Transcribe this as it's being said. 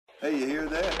Hey, you hear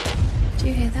that? Do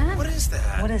you hear that? What is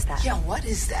that? What is that? Yeah, what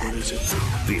is that? What is it?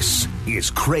 This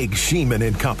is Craig Sheeman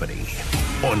and Company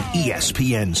on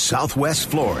ESPN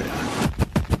Southwest Florida.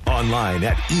 Online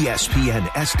at ESPNSWFL.com.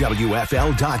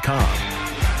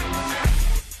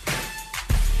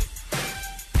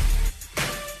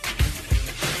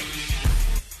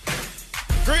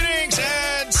 Greetings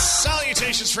and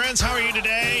salutations, friends. How are you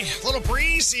today? A little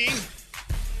breezy.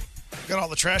 Got all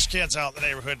the trash cans out in the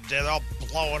neighborhood today. They're all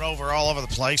blowing over all over the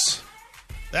place.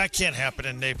 That can't happen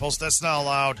in Naples. That's not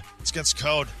allowed. It's against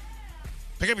code.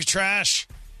 Pick up your trash.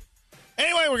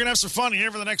 Anyway, we're going to have some fun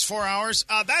here for the next 4 hours.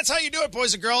 That's how you do it,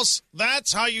 boys and girls.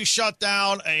 That's how you shut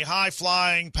down a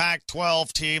high-flying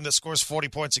Pac-12 team that scores 40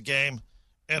 points a game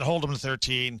and hold them to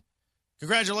 13.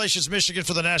 Congratulations, Michigan,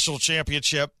 for the national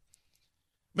championship.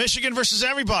 Michigan versus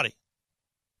everybody.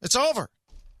 It's over.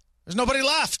 There's nobody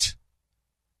left.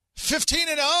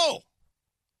 15-0.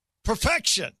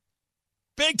 Perfection.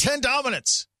 Big Ten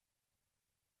dominance.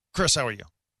 Chris, how are you?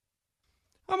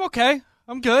 I'm okay.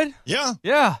 I'm good. Yeah?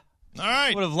 Yeah. All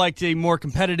right. Would have liked a more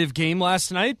competitive game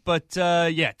last night, but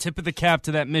tip of the cap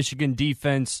to that Michigan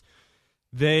defense.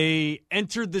 They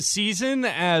entered the season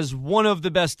as one of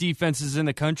the best defenses in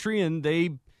the country, and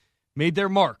they made their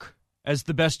mark as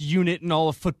the best unit in all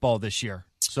of football this year.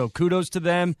 So kudos to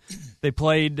them. They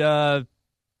played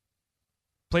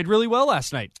really well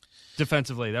last night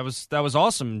defensively. That was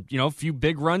awesome. You know, a few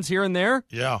big runs here and there.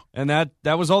 Yeah. And that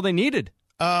was all they needed.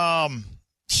 Yeah,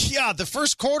 the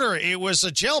first quarter, it was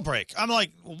a jailbreak. I'm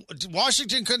like,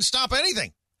 Washington couldn't stop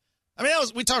anything. I mean,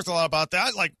 we talked a lot about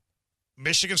that. Like,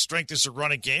 Michigan's strength is a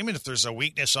running game, and if there's a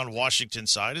weakness on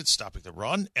Washington's side, it's stopping the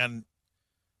run, and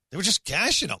they were just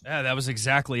gashing them. Yeah, that was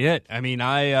exactly it. I mean,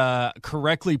 I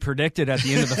correctly predicted at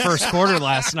the end of the first quarter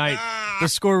last night the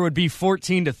score would be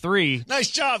 14-3. Nice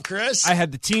job, Chris. I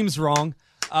had the teams wrong,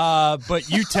 but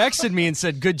you texted me and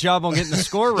said, good job on getting the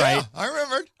score right. Yeah, I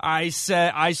remembered.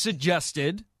 I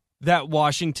suggested that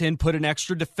Washington put an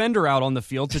extra defender out on the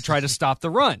field to try to stop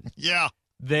the run. Yeah.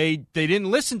 They didn't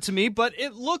listen to me, but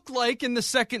it looked like in the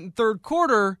second and third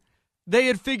quarter they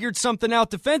had figured something out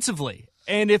defensively.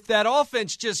 And if that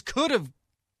offense just could have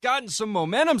gotten some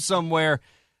momentum somewhere,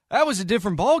 that was a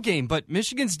different ballgame. But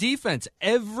Michigan's defense,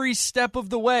 every step of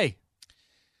the way.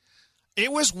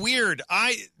 It was weird.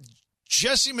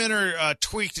 Jesse Minter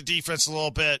tweaked the defense a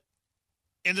little bit.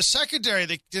 In the secondary,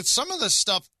 they did some of the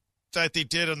stuff that they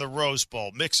did in the Rose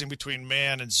Bowl, mixing between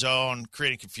man and zone,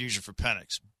 creating confusion for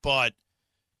Penix. But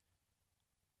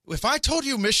if I told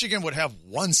you Michigan would have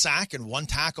one sack and one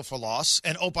tackle for loss,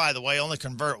 and, oh, by the way, only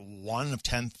convert 1 of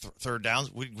 10 third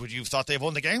downs, would you have thought they'd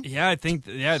won the game? Yeah, I think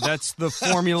that's the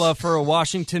formula for a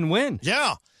Washington win.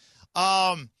 Yeah.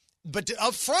 But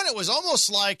up front, it was almost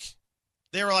like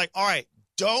they were like, all right,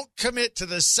 don't commit to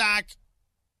the sack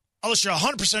unless you're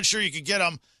 100% sure you can get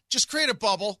him. Just create a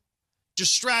bubble,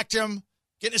 distract him,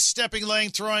 get in a stepping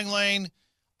lane, throwing lane.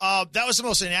 That was the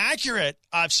most inaccurate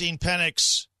I've seen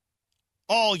Penix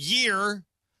all year.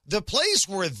 The plays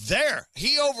were there.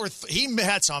 He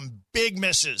had some big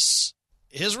misses.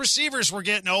 His receivers were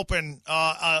getting open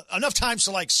enough times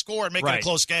to score and make it a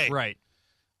close game. Right.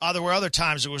 There were other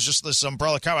times it was just this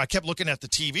umbrella cover. I kept looking at the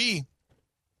TV,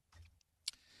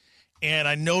 and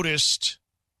I noticed,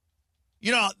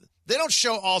 they don't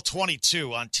show all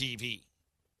 22 on TV.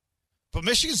 But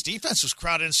Michigan's defense was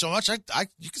crowded in so much,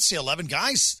 you could see 11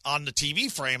 guys on the TV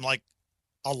frame,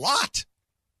 a lot.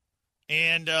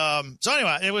 And so anyway,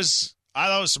 I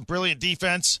thought it was some brilliant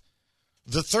defense.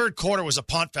 The third quarter was a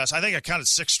punt fest. I think I counted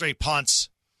 6 straight punts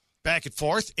back and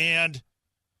forth. And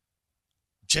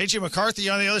J.J. McCarthy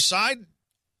on the other side,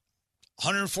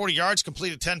 140 yards,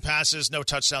 completed 10 passes, no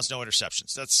touchdowns, no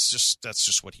interceptions. That's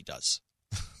just what he does.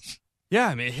 Yeah,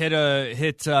 I mean,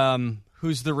 hit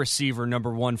who's the receiver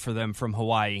number 1 for them from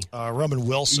Hawaii? Roman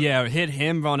Wilson. Yeah, hit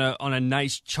him on a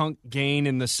nice chunk gain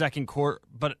in the second quarter.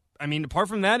 But I mean, apart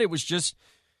from that, it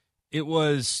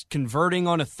was converting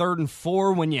on a 3rd and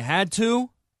 4 when you had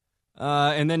to,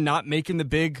 and then not making the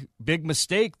big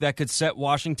mistake that could set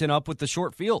Washington up with the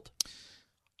short field.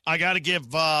 I got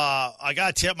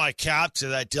to tip my cap to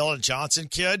that Dylan Johnson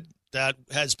kid that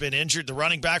has been injured, the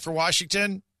running back for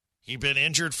Washington. He'd been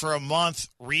injured for a month,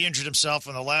 re-injured himself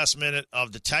in the last minute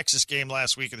of the Texas game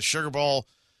last week in the Sugar Bowl.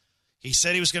 He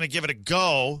said he was going to give it a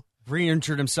go.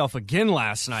 Re-injured himself again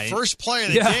last night. First play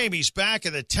of the game, he's back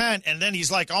in the tent, and then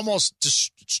he's almost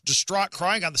distraught,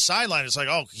 crying on the sideline. It's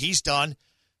oh, he's done.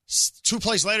 2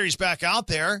 plays later, he's back out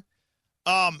there.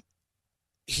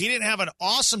 He didn't have an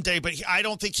awesome day, but I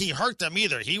don't think he hurt them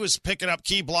either. He was picking up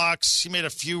key blocks. He made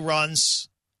a few runs.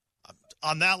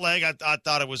 On that leg, I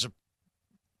thought it was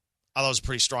I thought it was a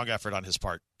pretty strong effort on his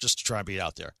part just to try and be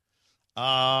out there.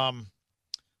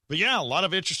 But yeah, a lot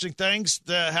of interesting things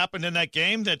that happened in that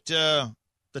game that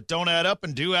don't add up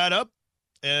and do add up.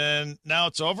 And now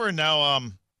it's over, and now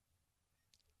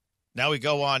we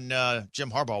go on Jim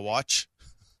Harbaugh watch.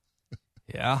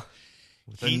 Yeah.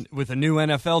 With a new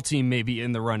NFL team maybe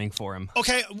in the running for him.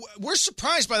 Okay, we're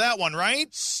surprised by that one, right?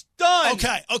 Stunned.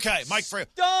 Okay, Mike Vrabel.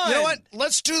 Stunned. You know what?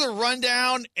 Let's do the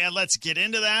rundown, and let's get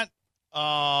into that.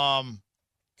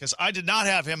 Because I did not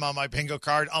have him on my bingo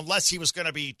card unless he was going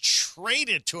to be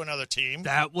traded to another team.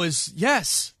 That was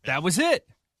it.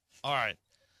 All right.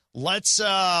 Let's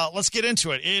get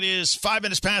into it. It is 5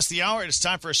 minutes past the hour. It is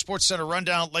time for a Sports Center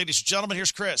rundown. Ladies and gentlemen,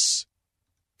 here's Chris.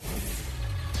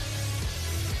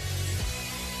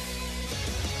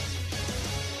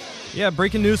 Yeah,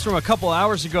 breaking news from a couple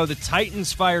hours ago. The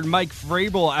Titans fired Mike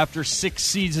Vrabel after 6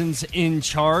 seasons in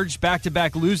charge,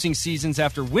 back-to-back losing seasons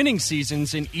after winning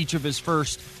seasons in each of his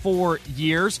first 4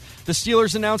 years. The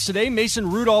Steelers announced today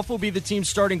Mason Rudolph will be the team's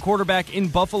starting quarterback in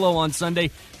Buffalo on Sunday.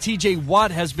 T.J.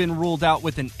 Watt has been ruled out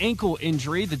with an ankle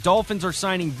injury. The Dolphins are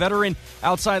signing veteran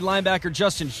outside linebacker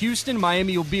Justin Houston.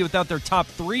 Miami will be without their top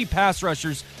 3 pass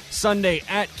rushers Sunday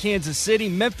at Kansas City.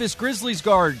 Memphis Grizzlies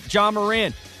guard Ja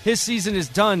Morant, his season is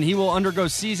done. He will undergo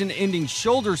season-ending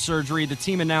shoulder surgery, the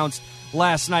team announced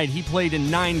last night. He played in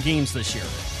 9 games this year.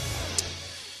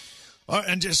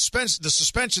 And the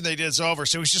suspension they did is over,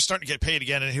 so he's just starting to get paid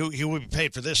again, and he will be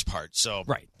paid for this part. So,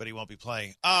 right. But he won't be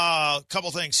playing. Couple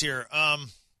things here.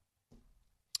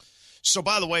 So,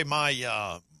 by the way,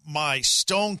 my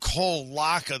Stone Cold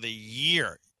Lock of the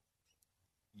Year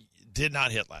did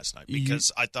not hit last night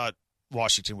because I thought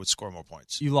Washington would score more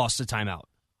points. You lost the timeout.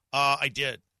 I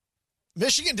did.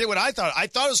 Michigan did what I thought. I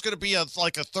thought it was going to be a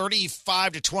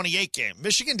 35-28 game.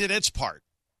 Michigan did its part.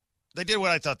 They did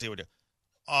what I thought they would do.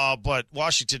 But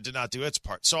Washington did not do its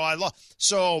part. So I lost.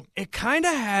 So it kind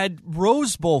of had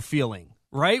Rose Bowl feeling,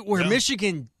 right? Where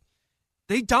Michigan,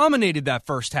 they dominated that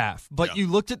first half. But you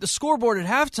looked at the scoreboard at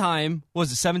halftime,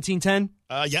 was it 17-10?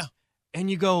 Yeah.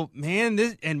 And you go, man,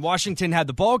 and Washington had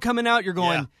the ball coming out. You're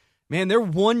going, man, they're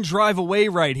one drive away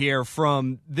right here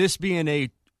from this being a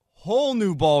whole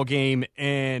new ball game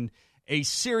and a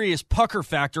serious pucker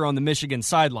factor on the Michigan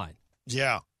sideline.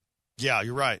 Yeah,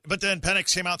 you're right. But then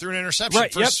Penix came out through an interception.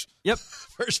 Right. Yep.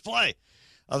 First play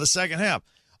of the second half.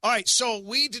 All right. So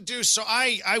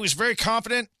I was very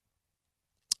confident.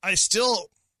 I still,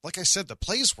 like I said, the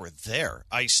plays were there.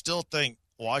 I still think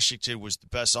Washington was the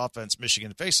best offense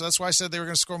Michigan faced. So that's why I said they were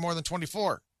going to score more than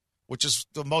 24. Which is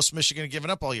the most Michigan had given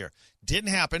up all year. Didn't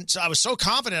happen. So I was so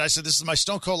confident. I said, this is my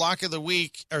Stone Cold Lock of the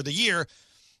week or the year.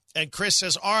 And Chris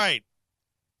says, all right.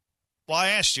 Well, I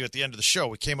asked you at the end of the show.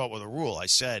 We came up with a rule. I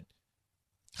said,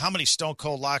 how many Stone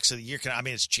Cold Locks of the year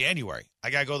it's January. I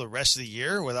got to go the rest of the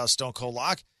year without Stone Cold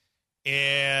Lock.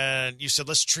 And you said,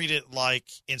 let's treat it like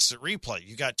instant replay.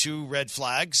 You got 2 red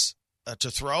flags to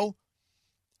throw.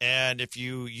 And if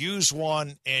you use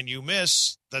one and you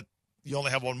miss, that you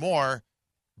only have one more.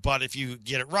 But if you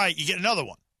get it right, you get another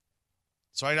one.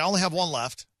 So I only have one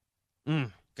left.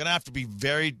 Going to have to be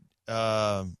very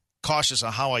cautious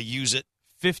on how I use it.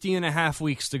 50 and a half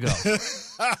weeks to go.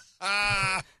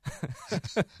 All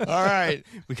right.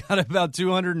 We got about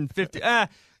 250.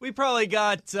 We probably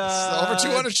got over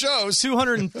 200 shows.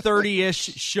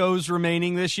 230-ish shows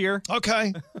remaining this year.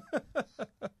 Okay.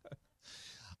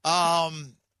 All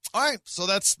right. So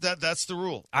that's the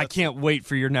rule. I can't wait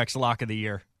for your next lock of the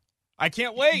year. I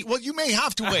can't wait. Well, you may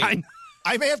have to wait.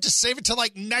 I may have to save it till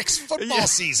next football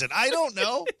season. I don't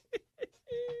know.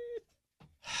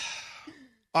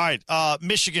 All right,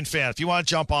 Michigan fan, if you want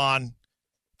to jump on,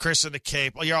 Chris and the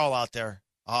Cape, you're all out there.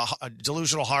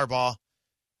 Delusional Harbaugh,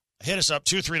 hit us up,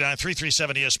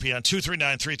 239-337-ESPN,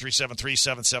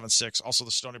 239-337-3776. Also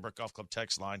the Stony Brook Golf Club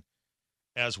text line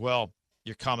as well.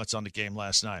 Your comments on the game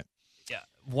last night. Yeah,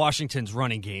 Washington's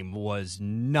running game was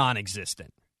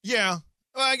non-existent. Yeah.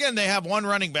 Well, again, they have one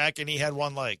running back, and he had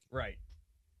one leg. Right.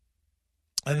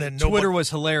 And then Twitter was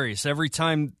hilarious. Every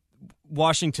time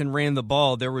Washington ran the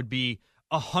ball, there would be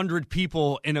 100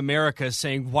 people in America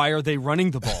saying, why are they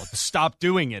running the ball? Stop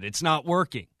doing it. It's not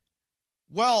working.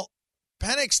 Well,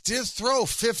 Penix did throw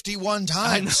 51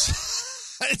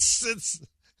 times.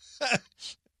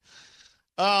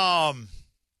 I'm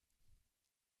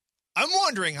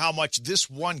wondering how much this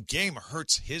one game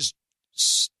hurts his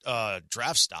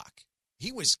draft stock.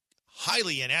 He was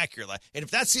highly inaccurate. And if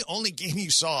that's the only game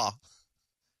you saw,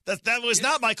 that was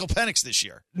not Michael Penix this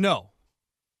year. No.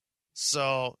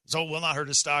 So it will not hurt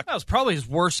his stock. That was probably his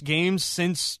worst game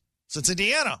since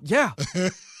Indiana. Yeah.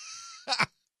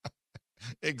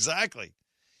 Exactly.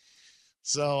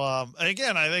 So,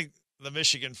 again, I think the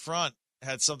Michigan front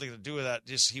had something to do with that.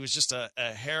 He was just a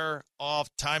hair off,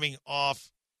 timing off,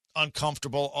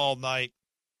 uncomfortable all night.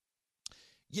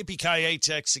 Yippee-ki-yay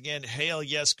text again. Hail,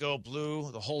 yes, go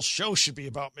blue. The whole show should be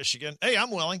about Michigan. Hey,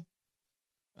 I'm willing.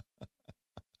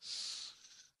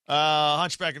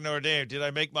 Hunchback of Notre Dame. Did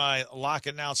I make my lock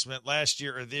announcement last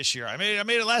year or this year? I made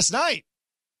it last night.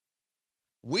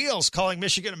 Wheels calling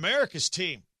Michigan America's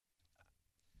team.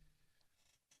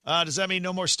 Does that mean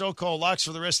no more Stone Cold locks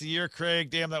for the rest of the year, Craig?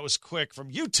 Damn, that was quick. From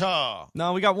Utah.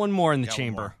 No, we got one more in the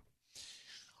chamber.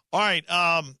 All right.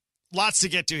 Lots to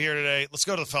get to here today. Let's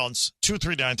go to the phones.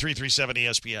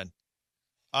 239-337-ESPN.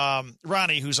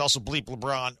 Ronnie, who's also Bleep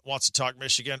LeBron, wants to talk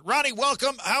Michigan. Ronnie,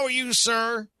 welcome. How are you,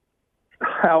 sir?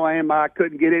 How am I?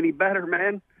 Couldn't get any better,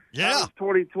 man. Yeah. How does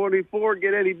 2024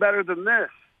 get any better than this?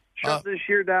 Shut this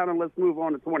year down and let's move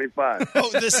on to 25. Oh,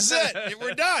 this is it.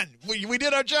 We're done. We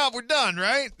did our job. We're done,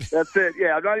 right? That's it.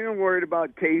 Yeah, I'm not even worried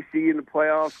about KC in the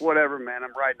playoffs, whatever, man.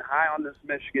 I'm riding high on this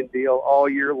Michigan deal all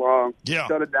year long. Yeah.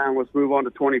 Shut it down. Let's move on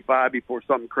to 25 before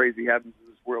something crazy happens in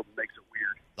this world that makes it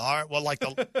weird. All right. Well, like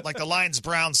the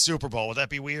Lions-Browns Super Bowl. Would that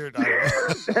be weird? I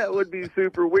don't know. That would be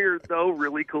super weird, though.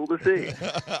 Really cool to see.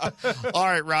 All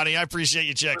right, Ronnie. I appreciate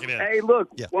you checking in. Hey, look,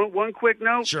 Yeah. one quick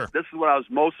note. Sure. This is what I was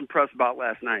most impressed about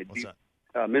last night. What's that?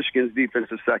 Michigan's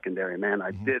defensive secondary, man. I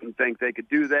didn't think they could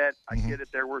do that. I get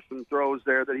it. There were some throws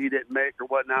there that he didn't make or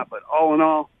whatnot, but all in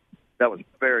all, that was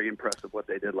very impressive what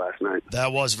they did last night.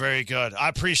 That was very good. I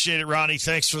appreciate it, Ronnie.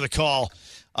 Thanks for the call.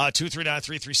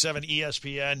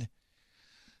 239-337-ESPN.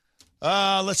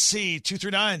 Let's see.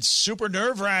 239, super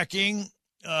nerve-wracking.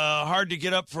 Hard to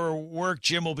get up for work.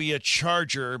 Jim will be a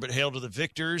Charger, but hail to the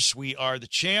victors. We are the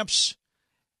champs.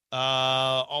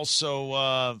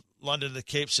 Also, London to the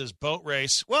Cape says boat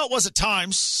race. Well, it was at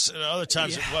times. Other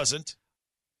times it wasn't.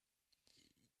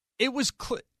 It was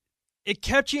it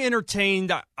kept you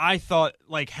entertained, I thought,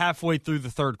 like halfway through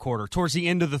the third quarter, towards the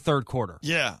end of the third quarter.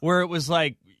 Yeah. Where it was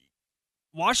like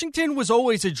Washington was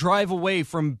always a drive away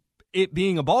from it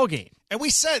being a ball game. And we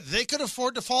said they could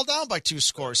afford to fall down by 2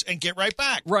 scores and get right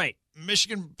back. Right.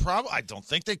 Michigan probably, I don't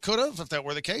think they could have if that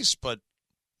were the case, but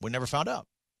we never found out.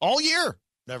 All year,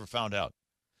 never found out.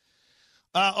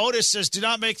 Otis says, do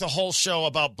not make the whole show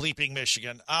about bleeping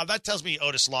Michigan. That tells me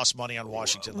Otis lost money on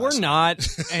Washington. We're not,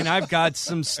 and I've got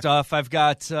some stuff. I've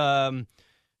got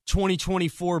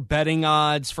 2024 betting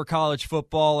odds for college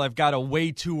football. I've got a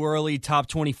way too early top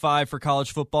 25 for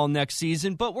college football next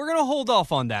season, but we're going to hold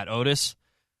off on that, Otis.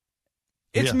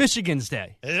 It's Michigan's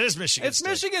Day. It is Michigan's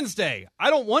Day. It's Michigan's Day. I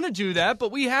don't want to do that,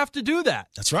 but we have to do that.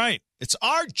 That's right. It's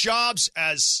our jobs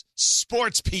as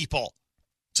sports people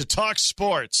to talk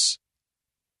sports.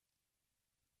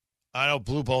 I know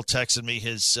Blue Bolt texted me he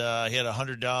had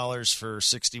 $100 for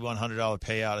 $6,100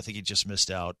 payout. I think he just missed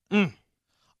out. Oh,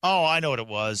 I know what it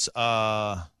was. It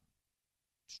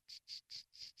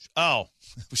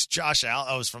was Josh Allen.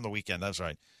 Oh, it was from the weekend. That's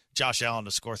right. Josh Allen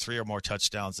to score 3 or more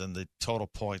touchdowns and the total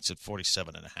points at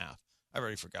 47.5. I've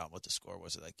already forgotten what the score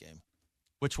was of that game.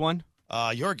 Which one?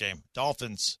 Your game,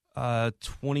 Dolphins.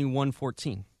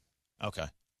 21-14. Okay.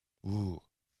 Ooh.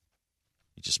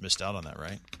 You just missed out on that,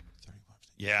 right?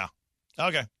 Yeah.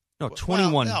 Okay. No,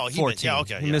 21-14. Yeah,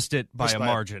 okay. He missed it by a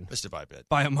margin. Missed it by a bit.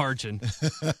 By a margin.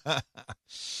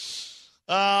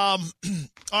 All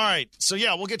right. So,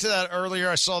 yeah, we'll get to that earlier.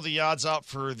 I saw the odds out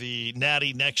for the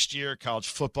Natty next year, college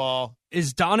football.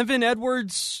 Is Donovan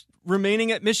Edwards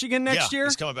remaining at Michigan next year?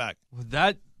 He's coming back.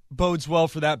 That bodes well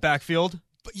for that backfield.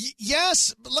 But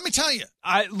yes, but let me tell you.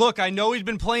 I know he's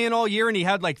been playing all year, and he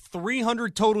had like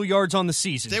 300 total yards on the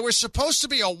season. They were supposed to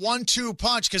be a 1-2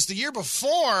 punch because the year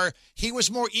before, he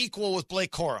was more equal with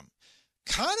Blake Corum.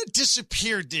 Kind of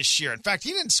disappeared this year. In fact,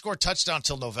 he didn't score a touchdown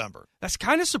until November. That's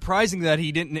kind of surprising that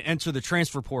he didn't enter the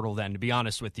transfer portal then, to be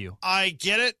honest with you. I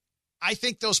get it. I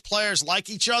think those players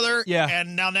like each other. Yeah.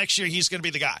 And now next year, he's going to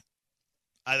be the guy.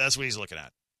 That's what he's looking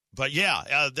at. But,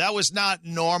 yeah, that was not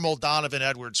normal Donovan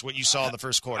Edwards, what you saw in the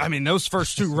first quarter. I mean, those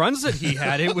first 2 runs that he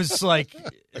had, it was like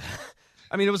 –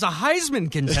 it was a Heisman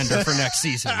contender for next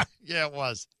season. Yeah, it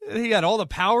was. He had all the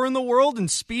power in the world and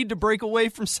speed to break away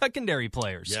from secondary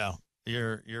players. Yeah,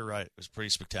 you're right. It was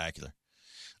pretty spectacular.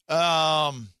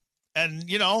 And,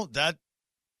 that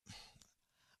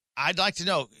 – I'd like to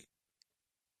know,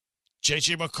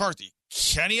 J.J. McCarthy,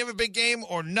 can he have a big game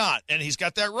or not? And he's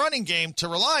got that running game to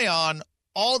rely on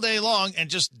all day long, and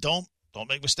just don't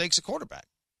make mistakes at quarterback.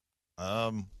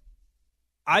 I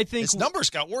think his numbers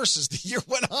got worse as the year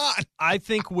went on. I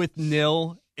think with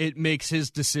Nil, it makes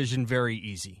his decision very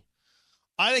easy.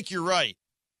 I think you're right.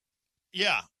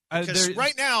 Yeah, because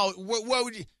right now, what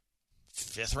would you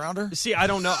fifth rounder? See, I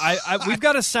don't know. We've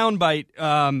got a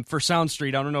soundbite for Sound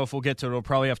Street. I don't know if we'll get to it. We'll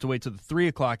probably have to wait till the 3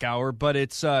 o'clock hour. But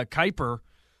it's Kuiper.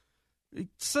 It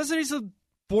says that he's a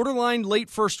borderline late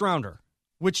first rounder,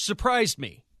 which surprised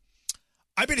me.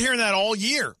 I've been hearing that all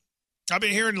year. I've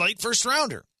been hearing late first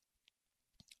rounder.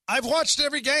 I've watched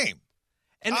every game.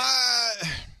 And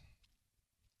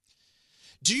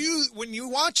when you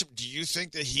watch him, do you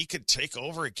think that he could take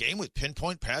over a game with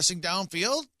pinpoint passing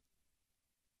downfield?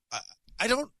 I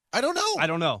don't know. I don't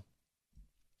know.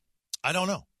 I don't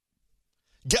know.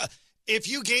 If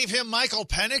you gave him Michael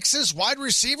Penix's wide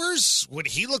receivers, would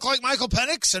he look like Michael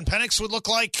Penix, and Penix would look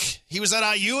like he was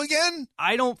at IU again?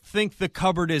 I don't think the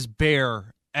cupboard is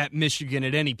bare at Michigan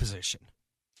at any position.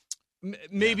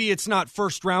 Maybe it's not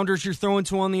first rounders you're throwing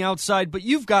to on the outside, but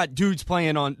you've got dudes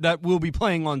playing on that will be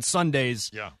playing on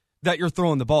Sundays that you're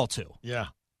throwing the ball to. Yeah.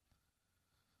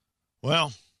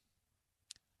 Well,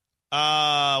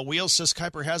 Wheels says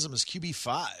Kuiper has him as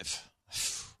QB5.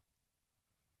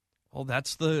 Well,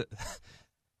 it's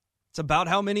about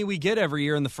how many we get every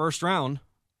year in the first round.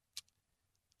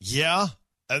 Yeah,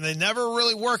 and they never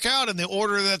really work out in the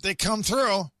order that they come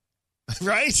through,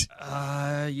 right?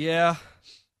 Yeah.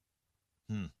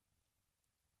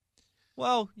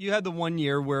 Well, you had the 1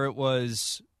 year where it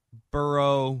was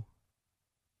Burrow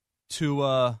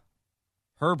to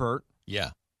Herbert.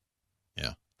 Yeah.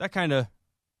 That kind of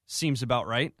seems about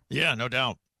right. Yeah, no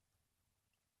doubt.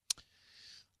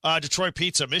 Detroit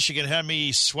Pizza, Michigan had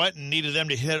me sweating, needed them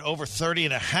to hit over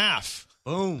 30.5.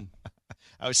 Boom.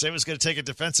 I would say it was going to take a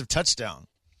defensive touchdown.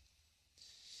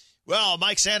 Well,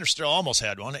 Mike Sanders still almost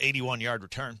had one, 81-yard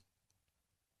return.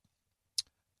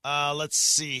 Let's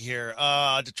see here.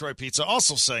 Detroit Pizza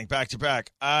also saying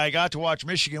back-to-back, I got to watch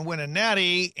Michigan win a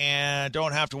Natty and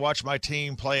don't have to watch my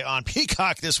team play on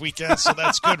Peacock this weekend, so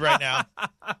that's good right now.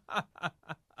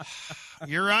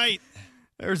 You're right.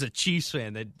 There's a Chiefs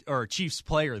fan or a Chiefs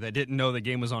player that didn't know the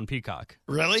game was on Peacock.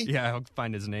 Really? Yeah, I'll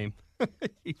find his name.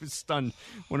 He was stunned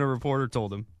when a reporter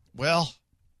told him. Well,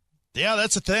 yeah,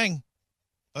 that's a thing.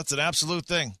 That's an absolute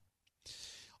thing.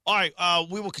 All right,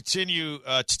 we will continue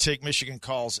to take Michigan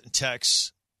calls and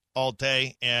texts all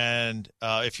day. And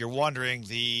if you're wondering,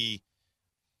 the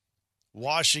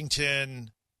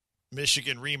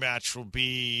Washington-Michigan rematch will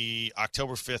be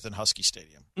October 5th in Husky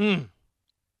Stadium.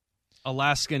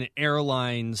 Alaskan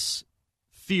Airlines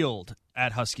field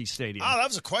at Husky Stadium. Oh, that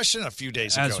was a question a few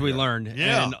days ago. As we learned.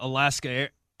 Yeah. And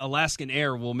Alaskan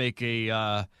Air will make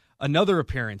another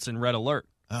appearance in Red Alert.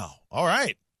 Oh, all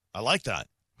right. I like that.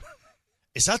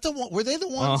 Is that the one? Were they the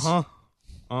ones? Uh-huh.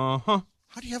 How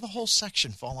do you have a whole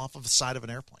section fall off of the side of an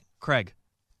airplane? Craig,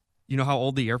 you know how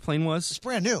old the airplane was? It's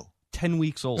brand new. 10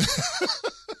 weeks old.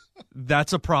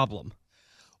 That's a problem.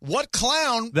 What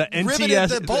clown riveted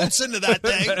the bolts into that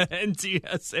thing? The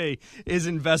NTSA is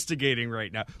investigating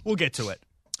right now. We'll get to it.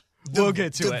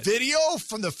 The video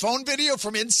from the phone video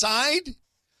from inside?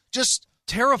 Just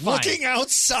terrifying. Looking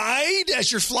outside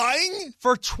as you're flying?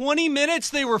 For 20 minutes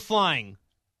they were flying.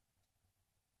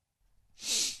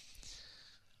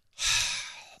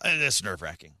 That's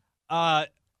nerve-wracking.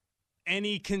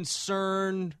 Any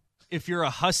concern if you're a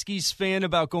Huskies fan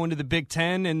about going to the Big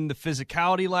Ten and the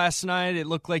physicality last night? It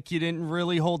looked like you didn't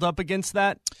really hold up against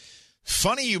that.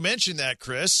 Funny you mentioned that,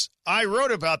 Chris. I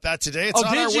wrote about that today. It's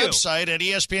on our website at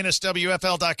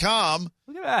ESPNSWFL.com.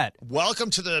 Look at that.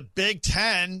 Welcome to the Big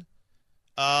Ten,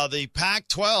 the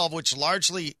Pac-12, which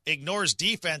largely ignores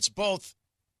defense. Both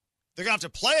they're going to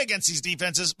have to play against these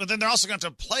defenses, but then they're also going to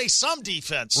have to play some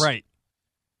defense. Right.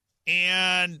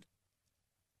 And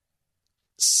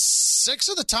 6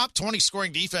 of the top 20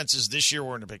 scoring defenses this year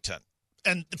were in the Big Ten.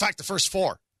 And, in fact, the first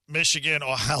 4, Michigan,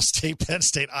 Ohio State, Penn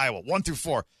State, Iowa, 1 through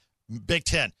 4, Big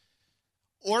Ten.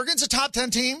 Oregon's a top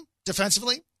 10 team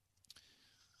defensively.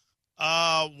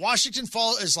 Washington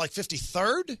is like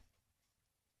 53rd.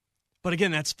 But,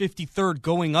 again, that's 53rd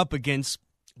going up against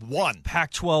one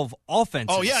Pac-12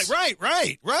 offenses. Oh, yeah,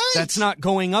 right. That's not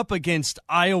going up against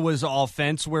Iowa's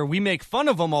offense where we make fun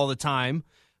of them all the time.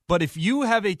 But if you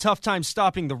have a tough time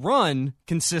stopping the run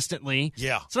consistently,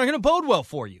 it's not going to bode well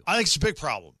for you. I think it's a big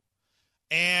problem.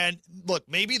 And, look,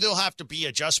 maybe there'll have to be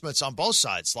adjustments on both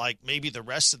sides. Like maybe the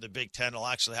rest of the Big Ten will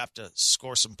actually have to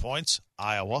score some points,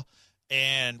 Iowa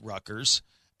and Rutgers.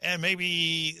 And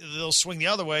maybe they'll swing the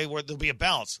other way where there'll be a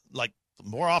balance, like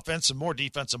more offense and more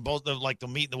defense, and both like they'll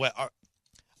meet in the way.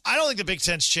 I don't think the Big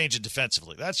Ten's changing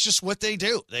defensively. That's just what they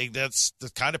do. That's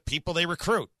the kind of people they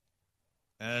recruit.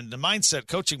 And the mindset,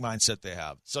 coaching mindset they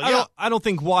have. So I don't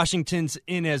think Washington's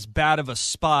in as bad of a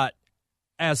spot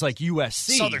as like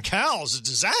USC. Southern Cal is a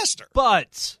disaster.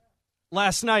 But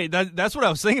last night, that's what I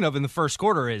was thinking of in the first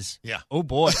quarter is, oh,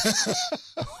 boy.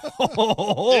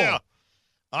 Yeah,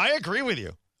 I agree with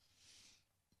you.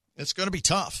 It's going to be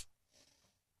tough.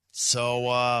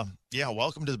 So,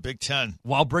 welcome to the Big Ten.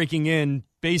 While breaking in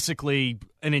basically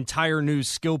an entire new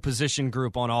skill position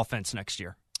group on offense next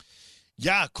year.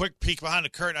 Yeah, quick peek behind the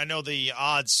curtain. I know the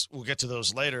odds, we'll get to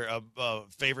those later,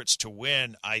 of favorites to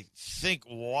win. I think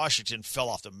Washington fell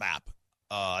off the map.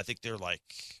 I think they're like...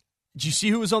 Did you see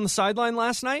who was on the sideline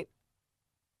last night?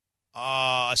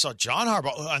 I saw John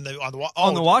Harbaugh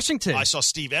on the Washington. I saw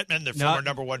Steve Ettman, their former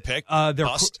number one pick.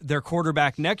 Their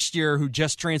quarterback next year, who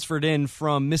just transferred in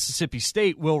from Mississippi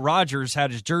State, Will Rogers,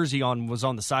 had his jersey on, was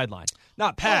on the sideline.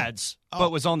 Not pads,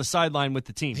 but was on the sideline with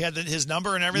the team. He had his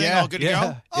number and everything, all good to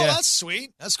go? Oh, that's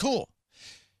sweet. That's cool.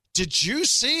 Did you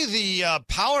see the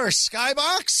Power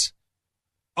Skybox?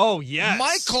 Oh, yes.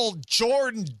 Michael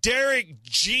Jordan, Derek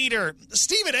Jeter,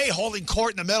 Stephen A. holding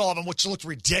court in the middle of him, which looked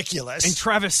ridiculous. And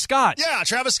Travis Scott. Yeah,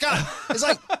 Travis Scott. It's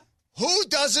like, who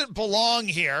doesn't belong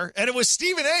here? And it was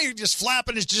Stephen A. just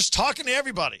flapping, just talking to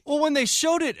everybody. Well, when they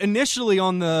showed it initially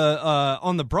on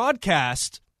the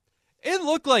broadcast, it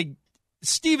looked like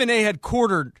Stephen A. had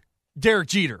quartered Derek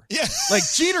Jeter. Yeah. Like,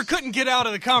 Jeter couldn't get out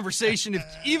of the conversation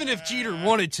even if Jeter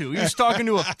wanted to. He was talking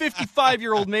to a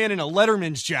 55-year-old man in a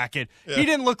Letterman's jacket. Yeah. He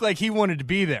didn't look like he wanted to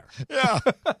be there. Yeah.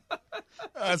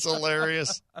 That's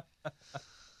hilarious.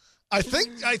 I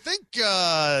think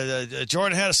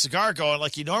Jordan had a cigar going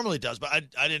like he normally does, but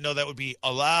I didn't know that would be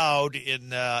allowed in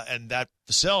that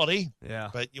facility. Yeah.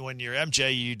 But when you're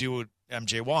MJ, you do what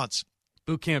MJ wants.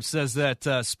 Boot Camp says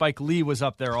that Spike Lee was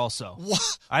up there also.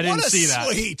 I didn't see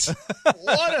that.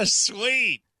 What a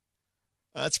sweet.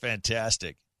 That's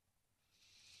fantastic.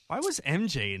 Why was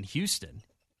MJ in Houston?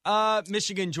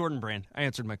 Michigan, Jordan Brand. I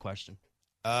answered my question.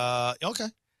 Okay.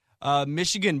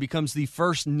 Michigan becomes the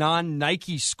first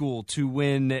non-Nike school to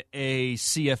win a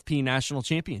CFP national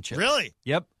championship. Really?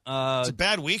 Yep. It's a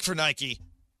bad week for Nike.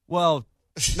 Well,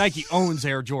 Nike owns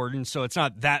Air Jordan, so it's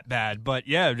not that bad. But,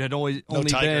 yeah, it had only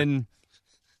been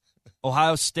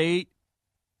Ohio State,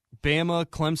 Bama,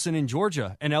 Clemson, and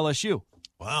Georgia, and LSU.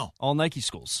 Wow. All Nike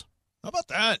schools. How about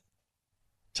that?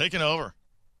 Taking over.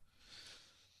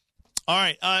 All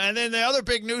right. And then the other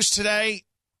big news today.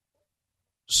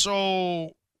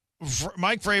 So,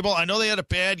 Mike Vrabel, I know they had a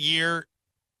bad year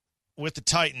with the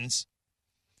Titans,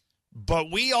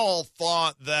 but we all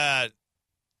thought that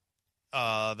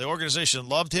the organization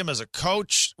loved him as a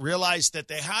coach, realized that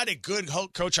they had a good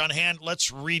coach on hand.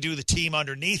 Let's redo the team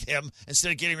underneath him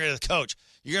instead of getting rid of the coach.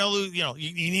 You're going to lose,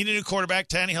 you need a new quarterback.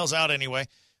 Tannehill's out anyway.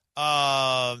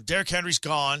 Derrick Henry's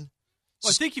gone.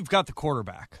 Well, I think you've got the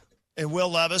quarterback. And Will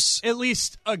Levis. At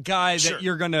least a guy that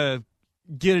you're going to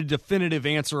get a definitive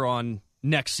answer on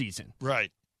next season.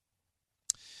 Right.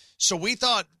 So we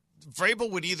thought Vrabel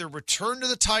would either return to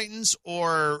the Titans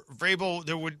or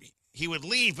he would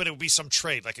leave, but it would be some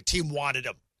trade, like a team wanted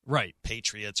him. Right.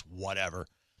 Patriots, whatever.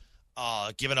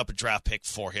 Giving up a draft pick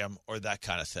for him or that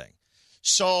kind of thing.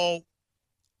 So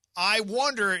I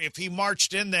wonder if he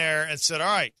marched in there and said, all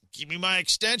right, give me my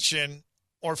extension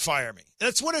or fire me.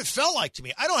 That's what it felt like to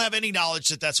me. I don't have any knowledge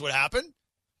that that's what happened,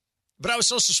 but I was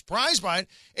so surprised by it.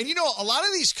 And, a lot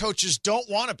of these coaches don't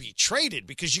want to be traded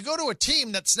because you go to a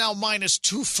team that's now minus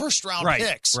 2 first-round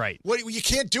picks. Right. You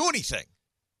can't do anything.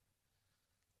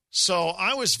 So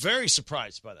I was very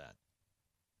surprised by that.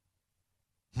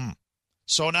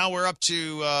 So now we're up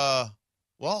to,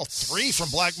 3 from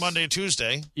Black Monday and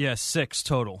Tuesday. Yeah, 6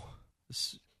 total,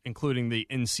 including the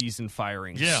in-season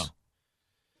firings. Yeah.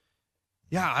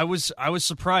 Yeah, I was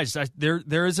surprised.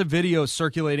 There is a video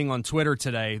circulating on Twitter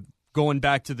today going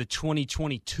back to the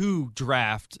 2022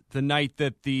 draft, the night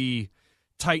that the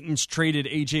Titans traded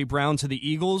A.J. Brown to the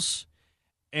Eagles.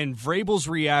 And Vrabel's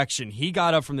reaction, he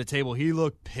got up from the table. He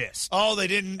looked pissed. Oh, they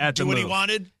didn't do what he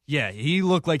wanted? Yeah, he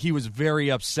looked like he was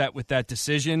very upset with that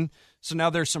decision. So now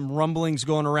there's some rumblings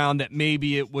going around that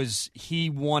maybe it was he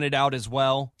wanted out as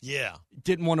well. Yeah.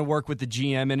 Didn't want to work with the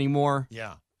GM anymore.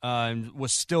 Yeah. And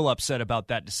was still upset about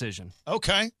that decision.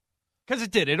 Okay. Because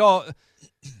it did.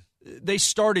 They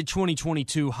started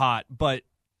 2022 hot, but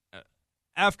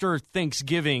after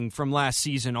Thanksgiving from last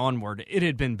season onward, it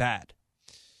had been bad.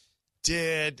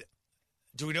 Do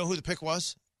we know who the pick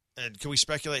was? And can we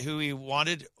speculate who he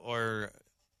wanted? Or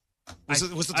was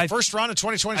it the first round of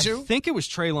 2022? I think it was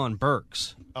Treylon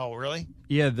Burks. Oh, really?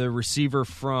 Yeah, the receiver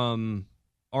from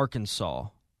Arkansas.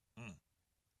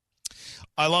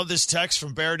 I love this text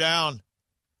from Bear Down.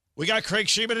 We got Craig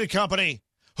Sheeman and company.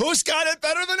 Who's got it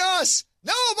better than us?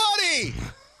 Nobody!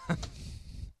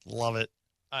 Love it.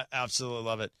 I absolutely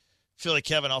love it. Philly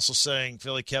Kevin also saying,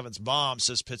 Philly Kevin's mom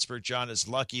says Pittsburgh John is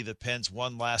lucky the Pens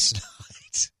won last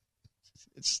night.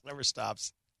 It just never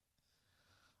stops.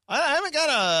 I haven't got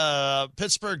a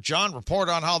Pittsburgh John report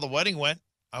on how the wedding went.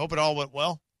 I hope it all went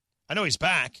well. I know he's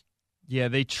back. Yeah,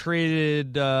 they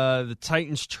traded, the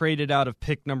Titans traded out of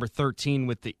pick number 13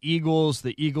 with the Eagles.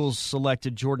 The Eagles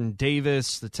selected Jordan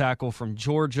Davis, the tackle from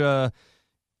Georgia.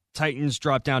 Titans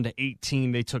dropped down to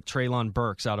 18. They took Treylon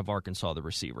Burks out of Arkansas, the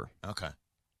receiver. Okay.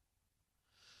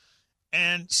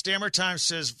 And Stammer Time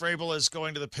says Vrabel is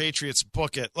going to the Patriots.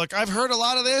 Book it. Look, I've heard a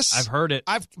lot of this. I've heard it.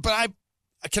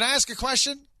 Can I ask a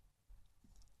question?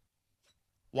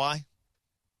 Why?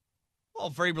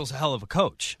 Well, Vrabel's a hell of a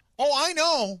coach. Oh, I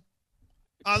know.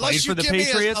 Unless you give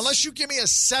me a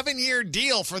 7-year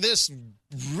deal for this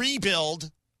rebuild,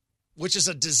 which is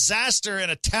a disaster and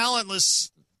a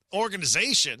talentless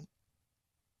organization.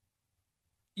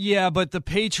 Yeah, but the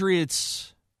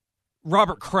Patriots,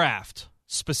 Robert Kraft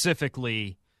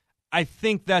specifically, I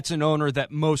think that's an owner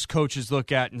that most coaches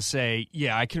look at and say,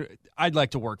 yeah, I'd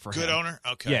like to work for him. Good owner?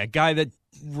 Okay. Yeah, a guy that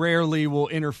rarely will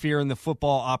interfere in the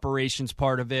football operations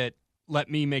part of it. Let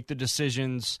me make the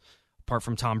decisions, apart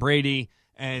from Tom Brady.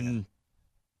 And,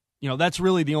 that's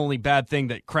really the only bad thing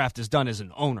that Kraft has done as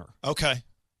an owner. Okay.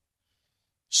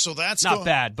 So that's not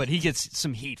bad, but he gets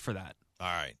some heat for that. All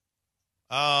right.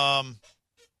 And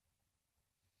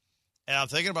I'm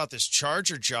thinking about this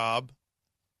Charger job.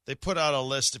 They put out a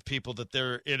list of people that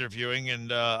they're interviewing,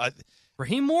 and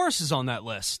Raheem Morris is on that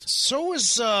list. So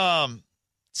is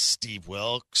Steve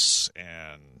Wilkes,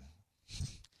 and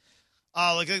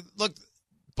look,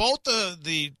 both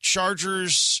the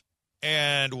Chargers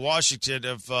and Washington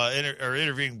are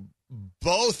interviewing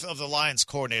both of the Lions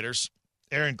coordinators,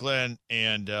 Aaron Glenn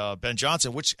and Ben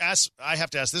Johnson, which I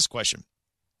have to ask this question.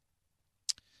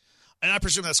 And I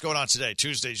presume that's going on today.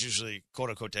 Tuesday's usually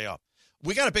quote-unquote day off.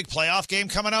 We got a big playoff game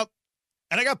coming up,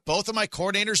 and I got both of my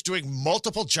coordinators doing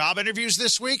multiple job interviews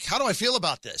this week. How do I feel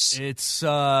about this? It's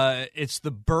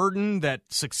the burden that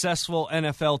successful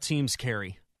NFL teams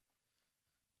carry.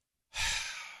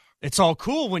 It's all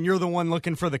cool when you're the one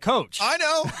looking for the coach. I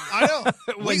know.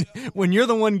 When you're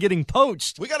the one getting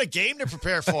poached. We got a game to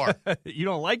prepare for. You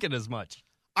don't like it as much.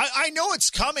 I know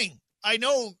it's coming. I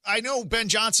know Ben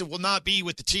Johnson will not be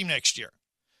with the team next year.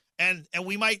 And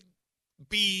we might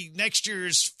be next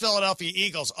year's Philadelphia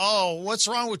Eagles. Oh, what's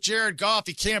wrong with Jared Goff?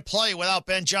 He can't play without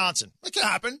Ben Johnson. It could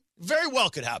happen. Very well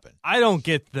could happen. I don't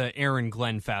get the Aaron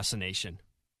Glenn fascination.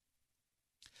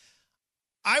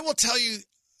 I will tell you.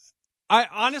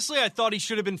 I thought he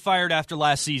should have been fired after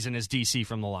last season as DC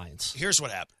from the Lions. Here's what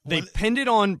happened. They pinned it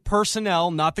on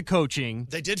personnel, not the coaching.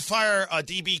 They did fire a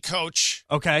DB coach.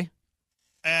 Okay.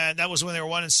 And that was when they were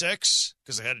 1-6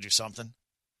 because they had to do something.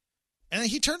 And then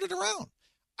he turned it around.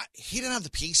 He didn't have the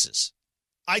pieces.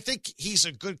 I think he's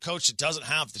a good coach that doesn't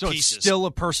have the pieces. It's still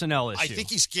a personnel issue. I think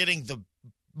he's getting the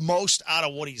most out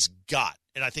of what he's got.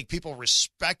 And I think people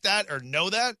respect that or know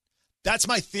that. That's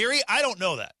my theory. I don't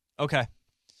know that. Okay.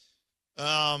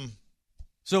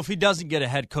 So if he doesn't get a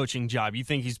head coaching job, you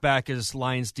think he's back as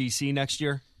Lions DC next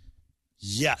year?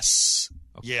 Yes.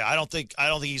 Okay. Yeah, I don't think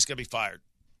he's going to be fired.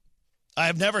 I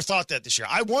have never thought that this year.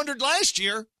 I wondered last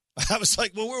year. I was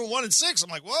like, when we were 1-6, I'm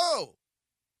like, whoa.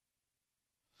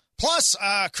 Plus,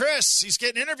 Chris, he's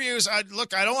getting interviews. I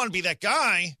don't want to be that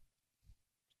guy.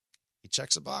 He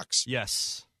checks a box.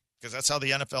 Yes. Because that's how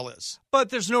the NFL is.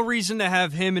 But there's no reason to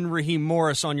have him and Raheem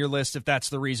Morris on your list if that's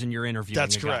the reason you're interviewing.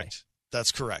 That's correct.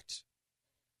 That's correct.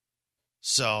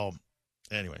 So,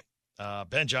 anyway,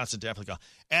 Ben Johnson definitely gone.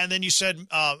 And then you said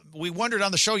we wondered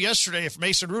on the show yesterday if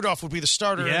Mason Rudolph would be the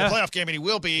starter in the playoff game, and he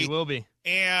will be. He will be.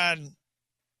 And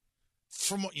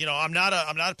from I'm not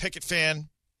a Pickett fan.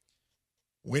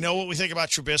 We know what we think about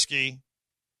Trubisky.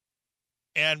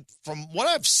 And from what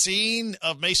I've seen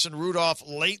of Mason Rudolph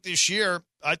late this year,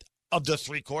 of the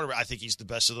three quarterbacks, I think he's the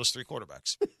best of those three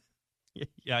quarterbacks.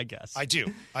 Yeah, I guess. I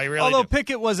do. I really Although do.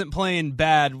 Pickett wasn't playing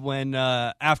bad when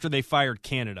after they fired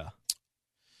Canada.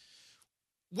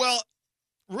 Well,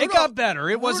 it got better.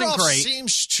 It wasn't Rudolph great.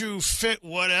 Seems to fit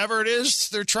whatever it is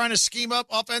they're trying to scheme up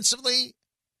offensively.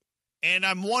 And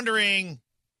I'm wondering,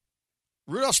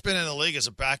 Rudolph's been in the league as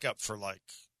a backup for like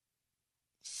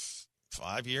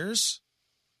 5 years,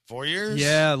 4 years.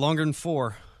 Yeah, longer than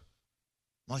 4.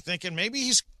 I'm like thinking maybe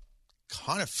he's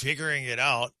kind of figuring it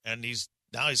out, and he's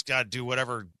got to do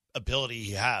whatever ability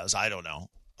he has. I don't know.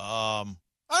 I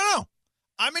don't know.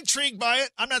 I'm intrigued by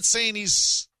it. I'm not saying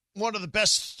he's one of the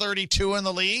best 32 in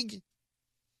the league,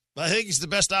 but I think he's the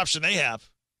best option they have.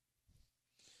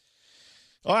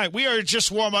 All right, we are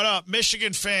just warming up.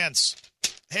 Michigan fans,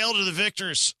 hail to the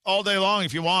victors all day long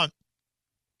if you want.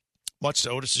 much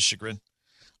to Otis's chagrin.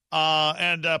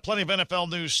 And plenty of NFL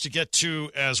news to get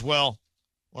to as well.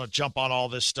 Want to jump on all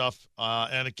this stuff.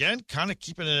 And again, kind of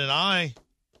keeping an eye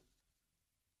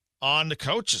on the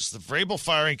coaches. The Vrabel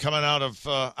firing coming out of,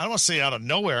 I don't want to say out of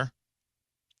nowhere,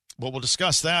 but we'll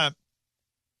discuss that.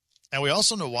 And we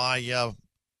also know why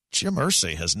Jim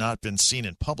Irsay has not been seen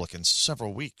in public in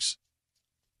several weeks.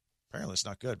 Apparently it's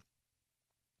not good.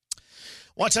 I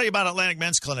want to tell you about Atlantic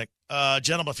Men's Clinic.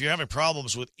 Gentlemen, if you're having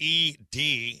problems with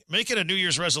ED, make it a New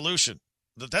Year's resolution.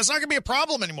 That's not going to be a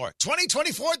problem anymore.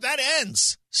 2024, that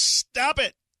ends. Stop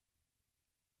it.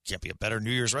 Can't be a better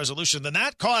New Year's resolution than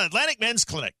that. Call Atlantic Men's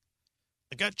Clinic.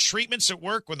 They got treatments that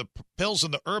work when the pills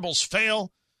and the herbals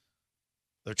fail.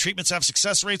 Their treatments have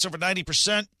success rates over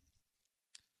 90%.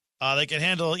 They can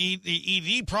handle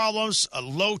ED problems,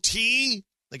 low T.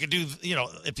 They can do,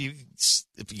 if you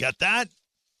got that,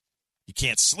 you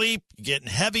can't sleep, you're getting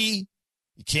heavy,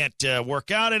 you can't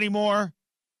work out anymore.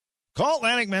 Call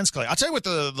Atlantic Men's Clinic. I'll tell you what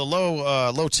the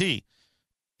low T.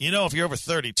 If you're over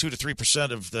 30, 2 to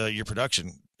 3% of your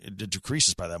production, it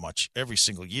decreases by that much every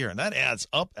single year, and that adds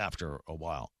up after a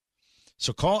while.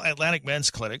 So call Atlantic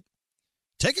Men's Clinic.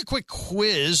 Take a quick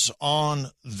quiz on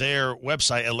their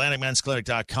website,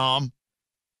 atlanticmensclinic.com.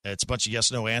 It's a bunch of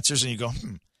yes-no answers, and you go,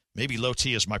 maybe low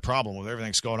T is my problem with everything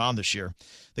that's going on this year.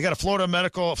 They got a Florida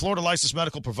licensed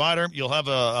medical provider. You'll have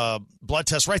a blood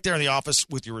test right there in the office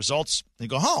with your results. And you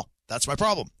go, oh, that's my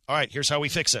problem. All right, here's how we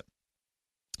fix it.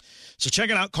 So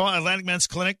check it out. Call Atlantic Men's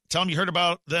Clinic. Tell them you heard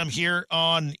about them here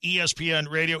on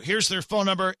ESPN Radio. Here's their phone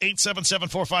number,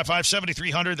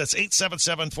 877-455-7300. That's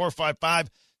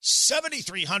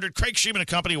 877-455-7300. Craig Sheeman and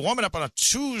Company warming up on a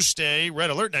Tuesday. Red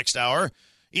Alert next hour.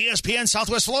 ESPN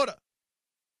Southwest Florida.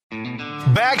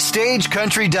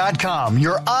 BackstageCountry.com,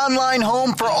 your online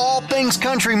home for all things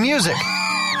country music.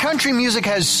 Country music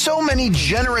has so many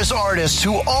generous artists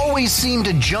who always seem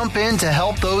to jump in to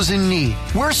help those in need.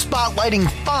 We're spotlighting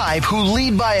 5 who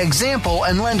lead by example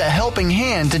and lend a helping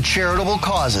hand to charitable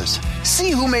causes. See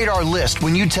who made our list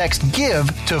when you text GIVE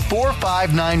to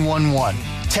 45911.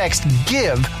 Text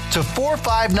GIVE to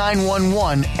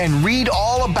 45911 and read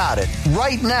all about it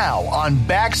right now on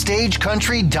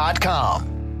BackstageCountry.com.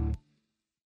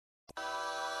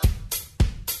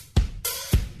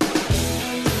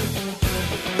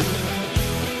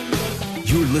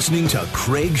 You're listening to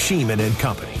Craig Sheeman and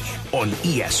Company on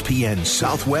ESPN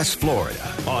Southwest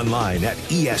Florida. Online at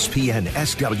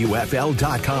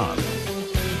ESPNSWFL.com.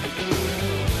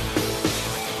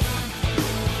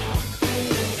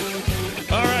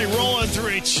 All right, rolling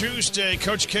through a Tuesday.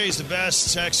 Coach K's the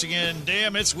best. Texting in,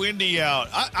 damn, it's windy out.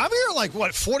 I'm hearing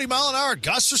 40-mile-an-hour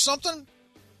gusts or something?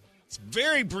 It's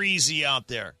very breezy out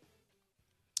there.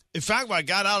 In fact, when I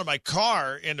got out of my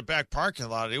car in the back parking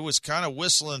lot, it was kind of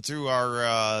whistling through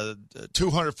our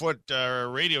 200-foot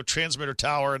radio transmitter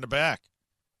tower in the back.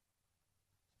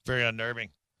 Very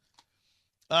unnerving.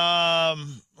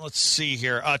 Let's see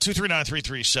here.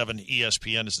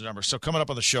 239-337-ESPN is the number. So coming up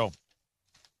on the show,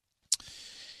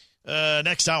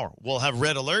 next hour, we'll have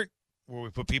Red Alert, where we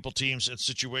put people, teams, and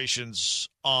situations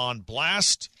on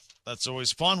blast. That's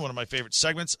always fun. One of my favorite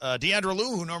segments. Deandra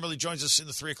Lou, who normally joins us in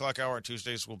the 3 o'clock hour on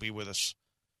Tuesdays, will be with us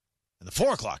in the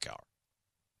 4 o'clock hour.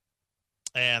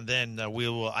 And then we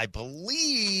will, I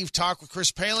believe, talk with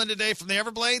Chris Palin today from the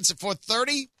Everblades at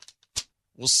 4:30.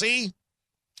 We'll see.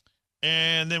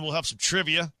 And then we'll have some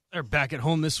trivia. They're back at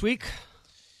home this week.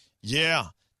 Yeah.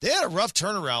 They had a rough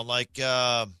turnaround, like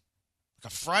a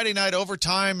Friday night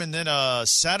overtime and then a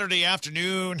Saturday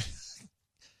afternoon.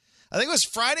 I think it was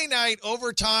Friday night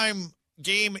overtime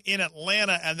game in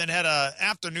Atlanta and then had an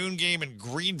afternoon game in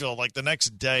Greenville the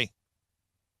next day.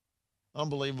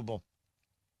 Unbelievable.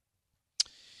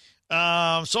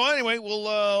 So anyway,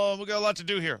 we got a lot to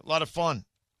do here. A lot of fun.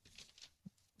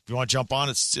 If you want to jump on,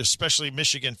 it's especially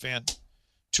Michigan fan.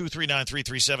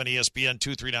 239-337-ESPN,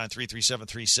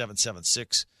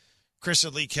 239-337-3776. Chris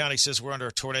in Lee County says we're under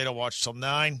a tornado watch till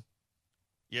 9.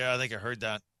 Yeah, I think I heard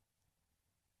that.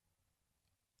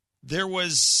 There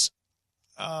was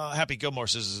Happy Gilmore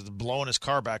says blowing his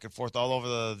car back and forth all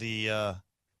over the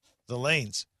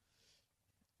lanes.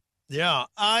 Yeah,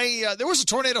 there was a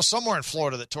tornado somewhere in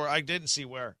Florida that tore. I didn't see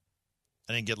where.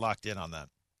 I didn't get locked in on that.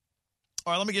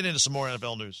 All right, let me get into some more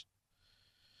NFL news.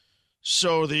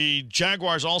 So the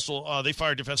Jaguars also they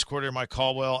fired defensive coordinator Mike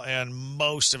Caldwell and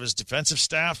most of his defensive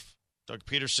staff. Doug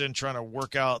Peterson trying to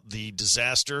work out the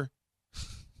disaster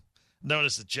known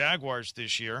as the Jaguars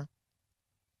this year.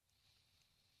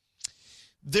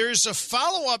 There's a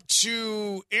follow-up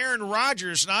to Aaron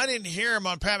Rodgers, and I didn't hear him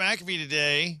on Pat McAfee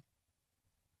today.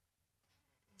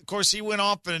 Of course, he went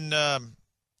off and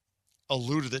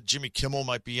alluded that Jimmy Kimmel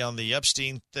might be on the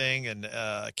Epstein thing, and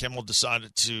Kimmel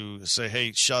decided to say,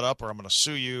 hey, shut up or I'm going to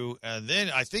sue you. And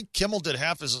then I think Kimmel did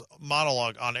half his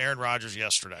monologue on Aaron Rodgers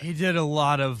yesterday. He did a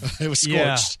lot of... It was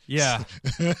scorched. Yeah.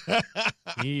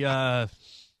 He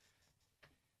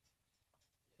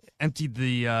emptied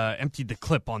the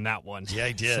clip on that one. Yeah,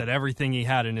 he did. Said everything he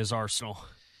had in his arsenal.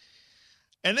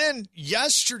 And then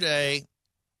yesterday,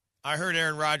 I heard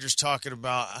Aaron Rodgers talking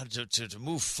about how to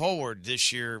move forward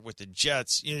this year with the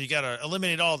Jets. You got to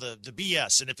eliminate all the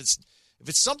BS. And if it's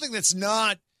something that's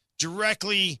not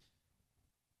directly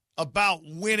about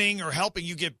winning or helping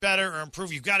you get better or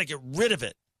improve, you've got to get rid of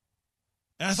it.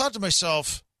 And I thought to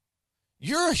myself,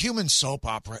 you're a human soap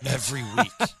opera every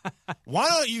week. Why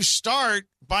don't you start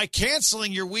by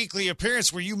canceling your weekly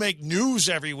appearance where you make news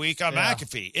every week on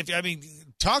McAfee?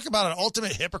 Talk about an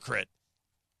ultimate hypocrite.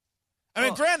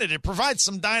 Granted, it provides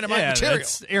some dynamite material.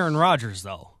 That's Aaron Rodgers,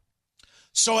 though.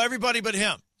 So everybody but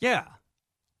him. Yeah.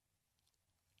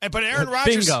 But Aaron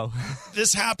Rodgers, bingo.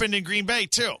 This happened in Green Bay,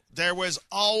 too. There was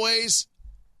always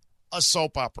a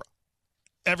soap opera.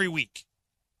 Every week.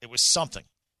 It was something.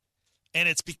 And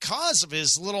it's because of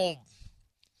his little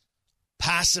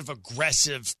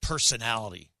passive-aggressive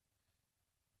personality.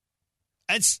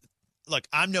 And look,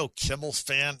 I'm no Kimmel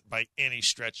fan by any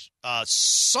stretch.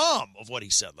 Some of what he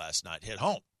said last night hit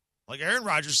home. Like, Aaron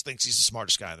Rodgers thinks he's the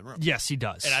smartest guy in the room. Yes, he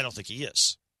does. And I don't think he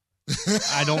is.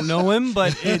 I don't know him,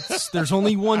 but there's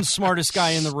only one smartest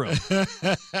guy in the room.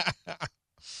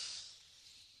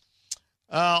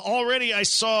 Already I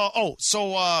saw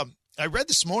I read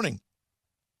this morning,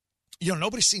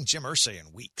 nobody's seen Jim Irsay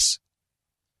in weeks.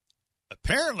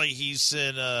 Apparently he's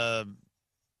in I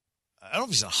don't know if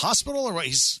he's in a hospital or what.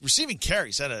 He's receiving care.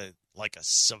 He's had a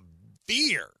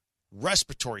severe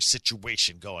respiratory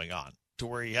situation going on to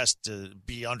where he has to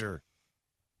be under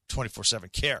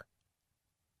 24/7 care.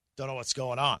 Don't know what's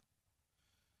going on.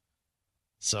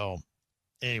 So,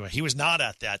 anyway, he was not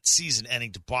at that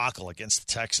season-ending debacle against the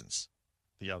Texans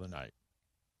the other night.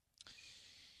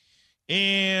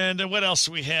 And what else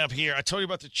do we have here? I told you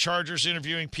about the Chargers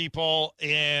interviewing people,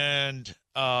 and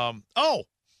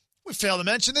we failed to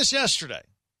mention this yesterday.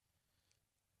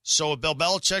 So, Bill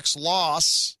Belichick's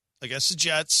loss against the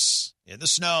Jets in the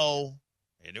snow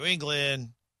in New England,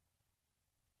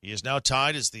 he is now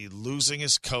tied as the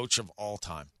losingest coach of all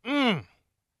time.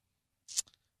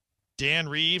 Dan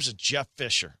Reeves and Jeff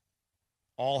Fisher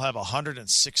all have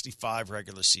 165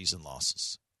 regular season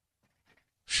losses.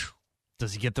 Whew.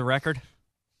 Does he get the record?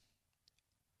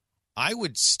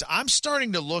 I'm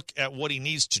starting to look at what he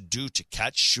needs to do to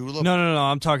catch Shula. No.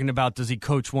 I'm talking about, does he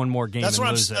coach one more game and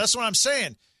lose it? That's what I'm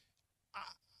saying.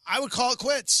 I would call it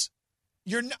quits.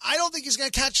 I don't think he's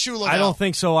going to catch Shula now. I don't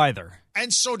think so either.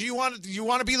 And so do you want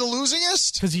to be the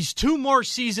losingest? Because he's 2 more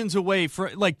seasons away,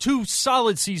 2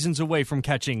 solid seasons away from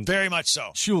catching. Very much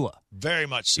so. Shula. Very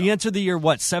much so. He entered the year,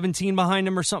 17 behind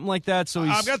him or something like that? So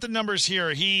I've got the numbers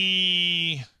here.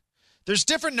 There's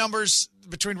different numbers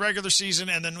between regular season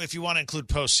and then if you want to include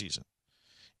postseason.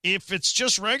 If it's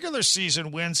just regular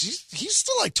season wins, he's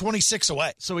still like 26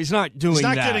 away. So he's not doing that.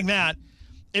 He's not getting that.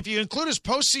 If you include his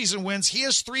postseason wins, he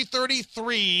has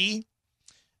 333,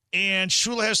 and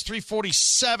Shula has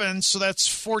 347, so that's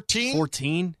 14.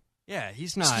 14? Yeah,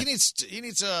 he's not. So he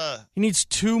needs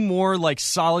 2 more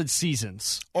solid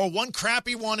seasons, or 1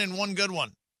 crappy one and 1 good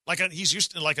one. He's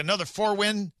used to another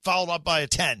 4-win followed up by a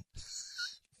 10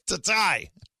 to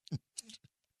tie.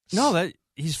 No,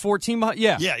 he's 14 behind.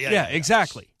 Yeah,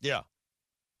 exactly. Yeah.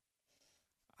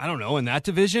 I don't know, in that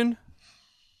division.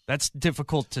 That's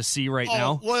difficult to see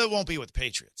now. Well, it won't be with the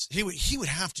Patriots. He would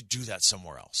have to do that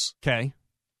somewhere else. Okay.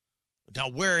 Now,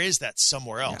 where is that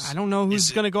somewhere else? I don't know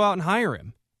who's going to go out and hire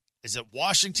him. Is it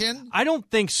Washington? I don't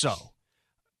think so.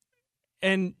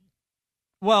 And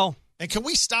can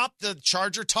we stop the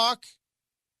Charger talk?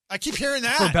 I keep hearing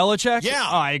that. For Belichick? Yeah.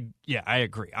 I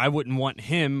agree. I wouldn't want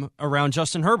him around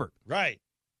Justin Herbert. Right.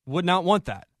 Would not want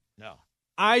that. No.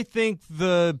 I think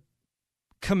the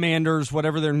Commanders,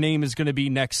 whatever their name is going to be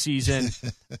next season,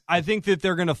 I think that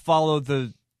they're going to follow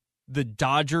the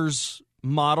Dodgers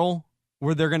model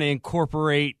where they're going to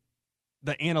incorporate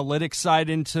the analytics side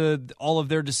into all of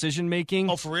their decision making.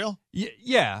 Oh, for real?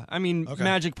 Yeah. I mean, okay.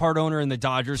 Magic part owner in the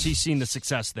Dodgers, he's seen the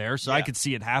success there, so I could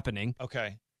see it happening.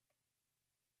 Okay.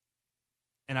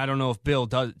 And I don't know if Bill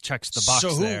checks the box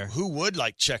there. So who would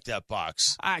check that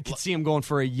box? I could see him going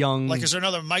for a young, is there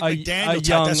another Mike McDaniel a type?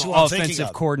 young That's who I'm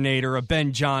offensive coordinator, a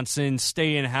Ben Johnson,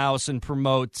 stay in house and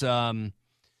promote. Eric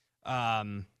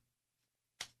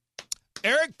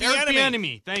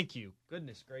Bieniemy. Thank you.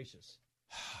 Goodness gracious.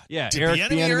 Yeah, Did Eric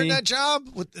Bieniemy earn that job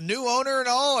with the new owner and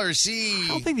all, or is he? I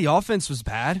don't think the offense was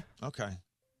bad. Okay.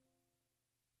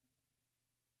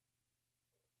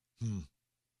 I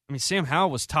mean, Sam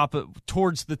Howell was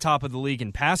towards the top of the league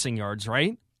in passing yards,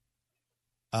 right?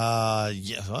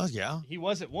 Yeah. Well, yeah. He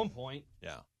was at one point.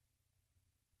 Yeah.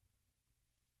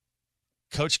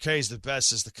 Coach K is the best,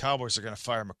 says the Cowboys are going to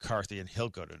fire McCarthy and he'll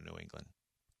go to New England.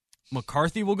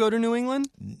 McCarthy will go to New England?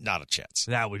 Not a chance.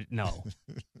 That would, no.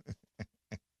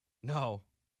 No.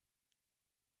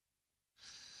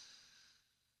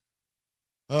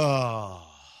 Oh,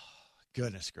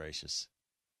 goodness gracious.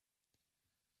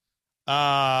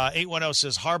 810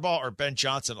 says Harbaugh or Ben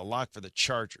Johnson a lock for the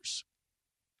Chargers.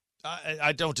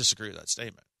 I don't disagree with that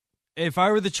statement. If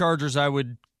I were the Chargers, I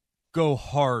would go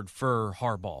hard for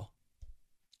Harbaugh.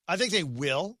 I think they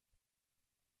will.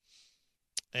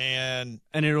 And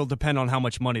it'll depend on how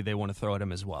much money they want to throw at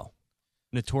him as well.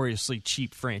 Notoriously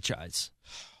cheap franchise.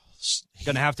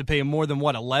 Going to have to pay him more than,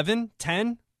 what, 11,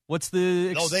 10? What's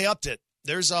the... No, they upped it.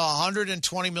 There's a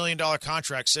 $120 million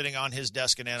contract sitting on his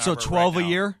desk in Ann Arbor. So 12 right a now.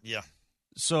 year? Yeah.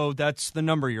 So that's the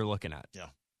number you're looking at. Yeah.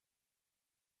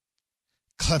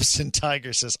 Clemson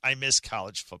Tiger says, I miss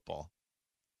college football.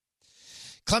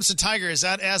 Clemson Tiger, is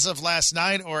that as of last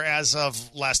night or as of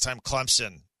last time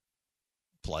Clemson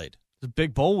played? It's a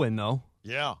big bowl win, though.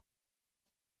 Yeah.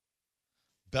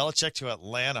 Belichick to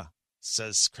Atlanta,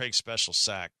 says Craig Special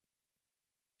Sack.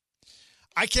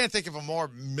 I can't think of a more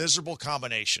miserable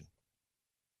combination.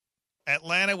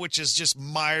 Atlanta, which is just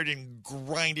mired in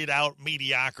grinded out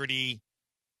mediocrity.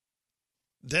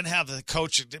 Then have the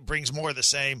coach that brings more of the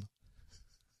same.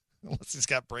 Unless he's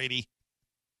got Brady.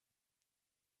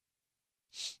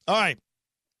 All right.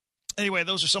 Anyway,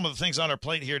 those are some of the things on our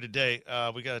plate here today.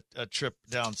 We got a trip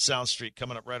down Sound Street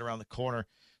coming up right around the corner.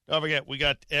 Don't forget, we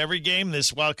got every game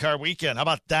this wild card weekend. How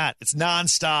about that? It's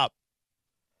nonstop.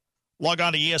 Log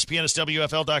on to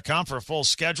ESPNSWFL.com for a full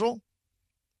schedule.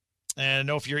 And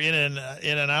know if you're in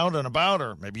and out and about,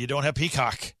 or maybe you don't have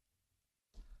Peacock.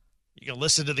 You can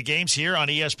listen to the games here on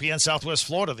ESPN Southwest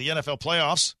Florida, the NFL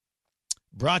playoffs.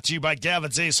 Brought to you by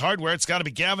Gavin's Ace Hardware. It's got to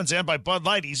be Gavin's, and by Bud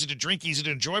Light. Easy to drink, easy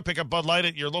to enjoy. Pick up Bud Light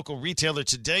at your local retailer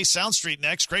today. Sound Street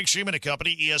next. Craig Sheeman and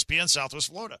Company, ESPN Southwest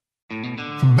Florida.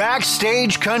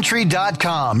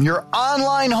 BackstageCountry.com, your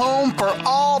online home for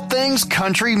all things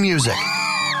country music.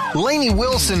 Lainey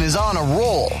Wilson is on a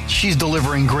roll. She's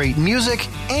delivering great music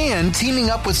and teaming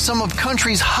up with some of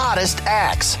country's hottest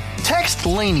acts. Text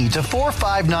Lainey to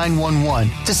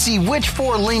 45911 to see which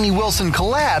 4 Lainey Wilson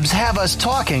collabs have us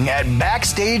talking at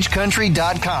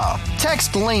BackstageCountry.com.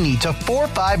 Text Lainey to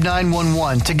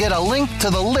 45911 to get a link to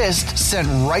the list sent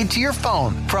right to your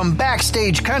phone from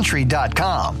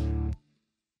BackstageCountry.com.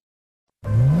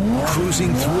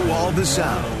 Cruising through all the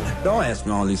sound. Don't ask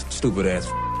me all these stupid-ass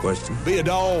questions. Be a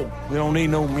dog. We don't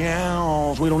need no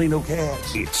meows. We don't need no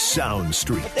cats. It's Sound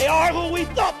Street. They are who we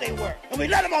thought they were, and we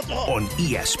let them off the hook. On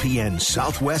ESPN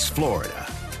Southwest Florida.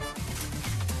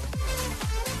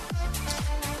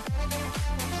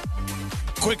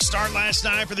 Quick start last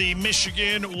night for the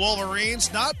Michigan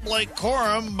Wolverines. Not Blake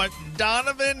Corum, but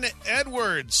Donovan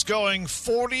Edwards going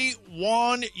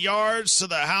 41 yards to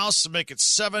the house to make it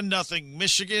 7-0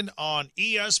 Michigan on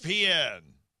ESPN.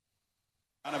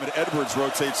 Donovan Edwards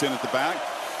rotates in at the back.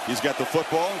 He's got the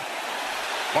football.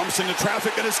 Bumps into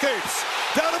traffic and escapes.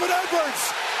 Donovan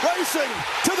Edwards racing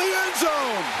to the end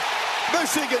zone.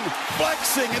 Michigan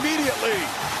flexing immediately.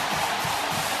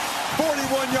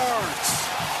 41 yards.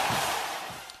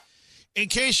 In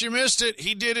case you missed it,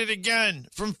 he did it again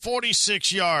from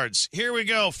 46 yards. Here we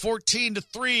go,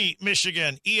 14-3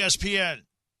 Michigan, ESPN.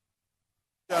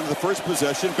 Down to the first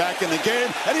possession, back in the game,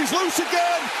 and he's loose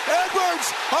again.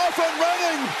 Edwards off and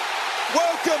running.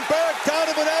 Welcome back,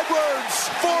 Donovan Edwards,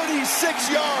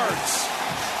 46 yards.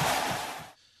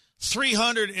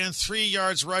 303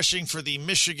 yards rushing for the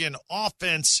Michigan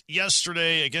offense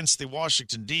yesterday against the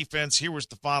Washington defense. Here was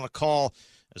the final call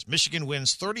as Michigan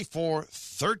wins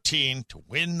 34-13 to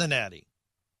win the Natty.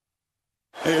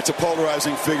 Hey, it's a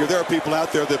polarizing figure. There are people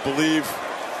out there that believe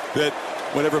that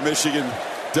whatever Michigan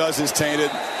does is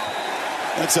tainted.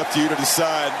 That's up to you to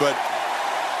decide, but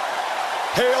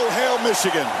hail, hail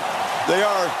Michigan. They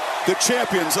are the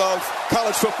champions of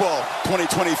college football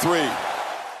 2023.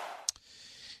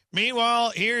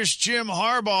 Meanwhile, here's Jim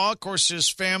Harbaugh. Of course, his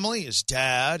family, his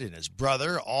dad and his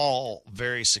brother, all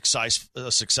very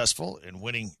successful in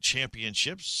winning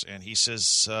championships. And he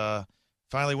says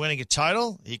finally winning a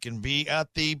title, he can be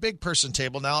at the big person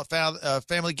table now at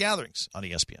family gatherings on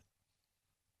ESPN.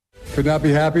 Could not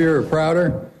be happier or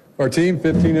prouder. Our team,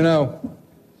 15-0.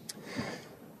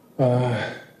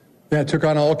 Took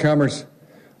on all comers.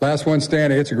 last one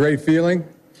standing. It's a great feeling.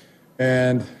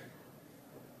 And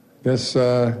this,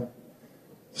 so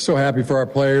happy for our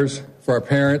players, for our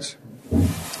parents,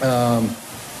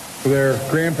 for their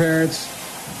grandparents,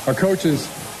 our coaches,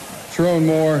 Sharon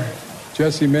Moore,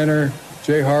 Jesse Minter,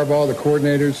 Jay Harbaugh, the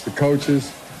coordinators, the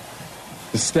coaches,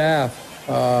 the staff.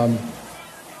 I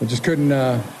just couldn't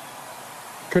have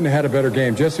had a better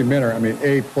game. Jesse Minter,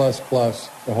 A++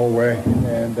 the whole way.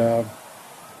 And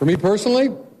for me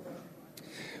personally,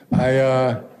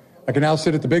 I can now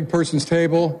sit at the big person's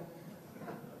table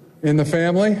in the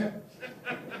family.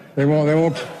 They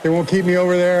won't keep me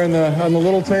over there on the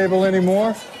little table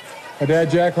anymore. My dad,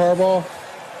 Jack Harbaugh,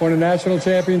 won a national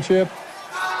championship,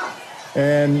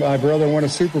 and my brother won a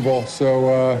Super Bowl.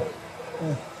 So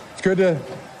it's good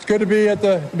to be at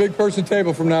the big person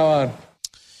table from now on.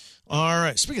 All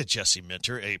right. Speaking of Jesse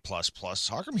Minter, A++,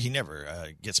 how come he never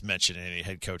gets mentioned in any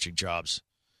head coaching jobs?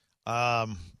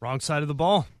 Wrong side of the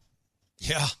ball.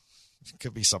 Yeah,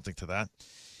 could be something to that.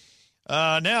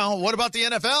 Now, what about the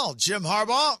NFL? Jim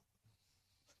Harbaugh?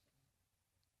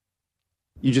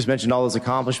 You just mentioned all those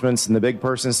accomplishments in the big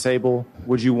person's table.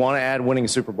 Would you want to add winning a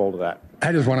Super Bowl to that?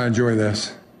 I just want to enjoy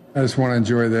this. And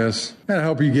I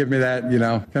hope you give me that,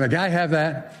 Can a guy have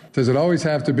that? Does it always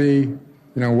have to be,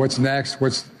 what's next?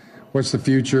 What's the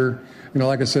future?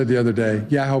 Like I said the other day,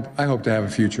 I hope to have a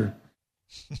future.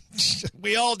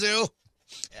 We all do.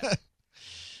 Yeah.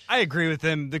 I agree with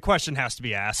him. The question has to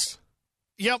be asked.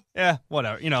 Yep. Yeah,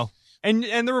 whatever, And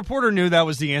the reporter knew that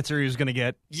was the answer he was going to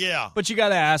get. Yeah. But you got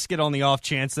to ask it on the off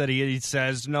chance that he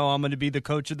says, no, I'm going to be the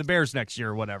coach of the Bears next year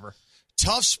or whatever.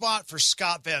 Tough spot for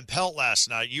Scott Van Pelt last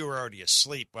night. You were already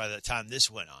asleep by the time this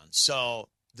went on. So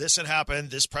this had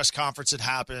happened. This press conference had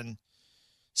happened.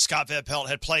 Scott Van Pelt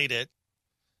had played it.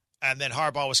 And then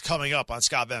Harbaugh was coming up on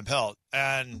Scott Van Pelt.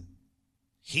 And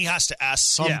he has to ask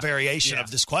some variation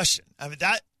of this question.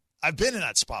 I've been in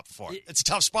that spot before. It's a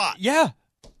tough spot. Yeah.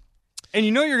 And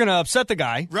you're going to upset the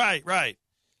guy. Right.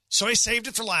 So he saved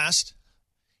it for last.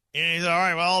 And he's all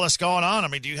right, well, what's going on?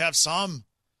 Do you have some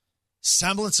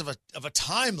semblance of a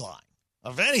timeline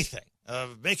of anything,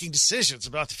 of making decisions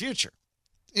about the future?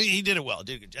 He did it well,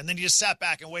 dude. And then he just sat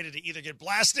back and waited to either get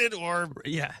blasted or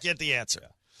get the answer.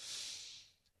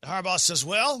 And Harbaugh says,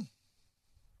 well,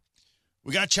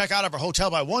 we got to check out of our hotel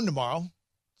by 1 tomorrow.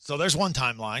 So there's one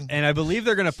timeline. And I believe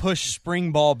they're going to push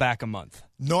spring ball back a month.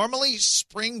 Normally,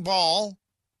 spring ball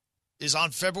is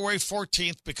on February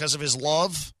 14th because of his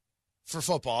love for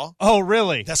football. Oh,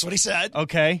 really? That's what he said.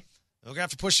 Okay. We're going to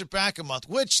have to push it back a month,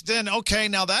 which then, okay,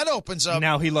 now that opens up.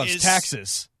 Now he loves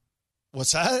taxes.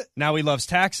 What's that? Now he loves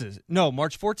taxes. No,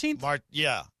 March 14th?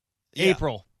 Yeah.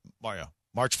 April.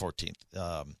 March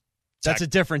 14th. That's a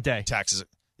different day. Taxes.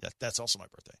 Yeah, that's also my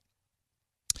birthday.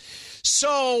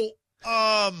 So,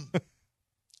 now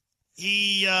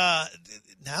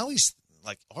he's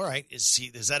like, all right,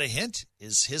 is that a hint?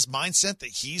 Is his mindset that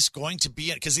he's going to be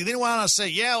in? Because he didn't want to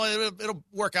say, it'll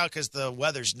work out because the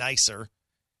weather's nicer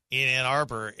in Ann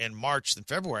Arbor in March than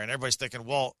February. And everybody's thinking,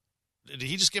 well, did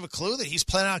he just give a clue that he's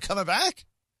planning on coming back?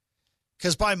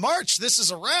 Because by March, this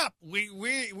is a wrap.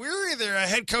 We're either a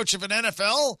head coach of an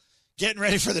NFL getting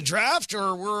ready for the draft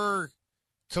or we're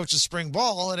coaching spring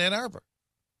ball in Ann Arbor.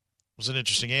 Was an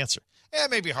interesting answer. Yeah,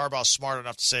 maybe Harbaugh's smart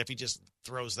enough to say if he just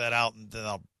throws that out, and then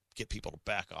I'll get people to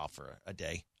back off for a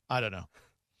day. I don't know.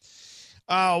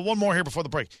 One more here before the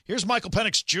break. Here's Michael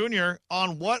Penix Jr.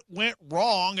 on what went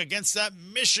wrong against that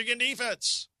Michigan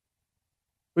defense.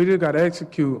 We just got to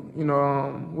execute. We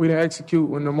didn't execute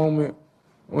when the moment,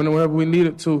 whenever we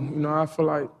needed to. I feel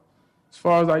like as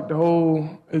far as like the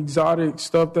whole exotic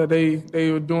stuff that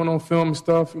they were doing on film and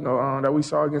stuff, that we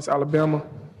saw against Alabama,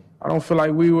 I don't feel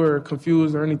like we were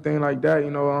confused or anything like that.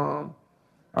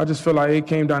 I just feel like it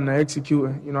came down to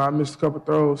executing. I missed a couple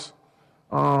throws,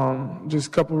 just a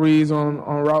couple reads on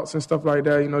routes and stuff like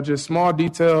that. Just small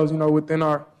details, within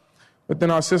our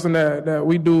system that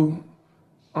we do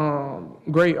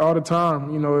great all the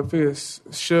time. If it's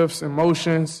shifts and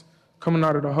motions coming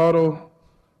out of the huddle,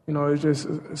 it's just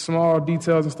small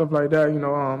details and stuff like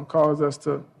that. Caused us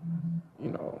to,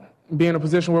 be in a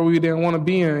position where we didn't want to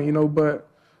be in. But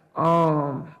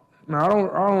I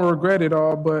don't regret it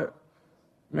all. But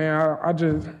man,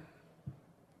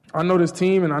 I know this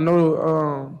team, and I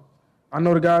know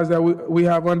the guys that we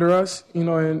have under us,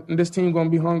 and this team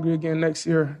going to be hungry again next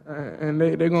year, and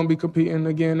they're going to be competing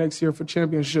again next year for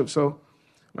championship. So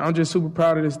I'm just super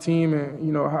proud of this team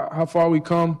and, how far we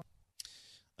come.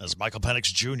 As Michael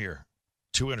Penix Jr.,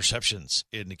 2 interceptions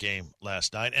in the game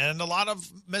last night and a lot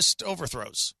of missed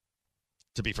overthrows,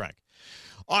 to be frank.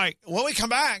 All right, when we come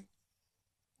back,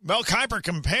 Mel Kiper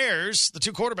compares the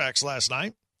 2 quarterbacks last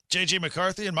night J.J.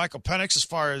 McCarthy and Michael Penix as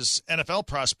far as NFL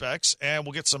prospects, and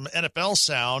we'll get some NFL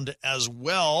sound as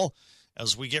well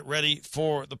as we get ready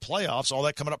for the playoffs. All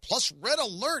that coming up, plus Red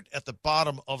Alert at the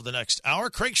bottom of the next hour.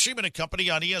 Craig Sheeman and Company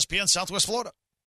on ESPN Southwest Florida.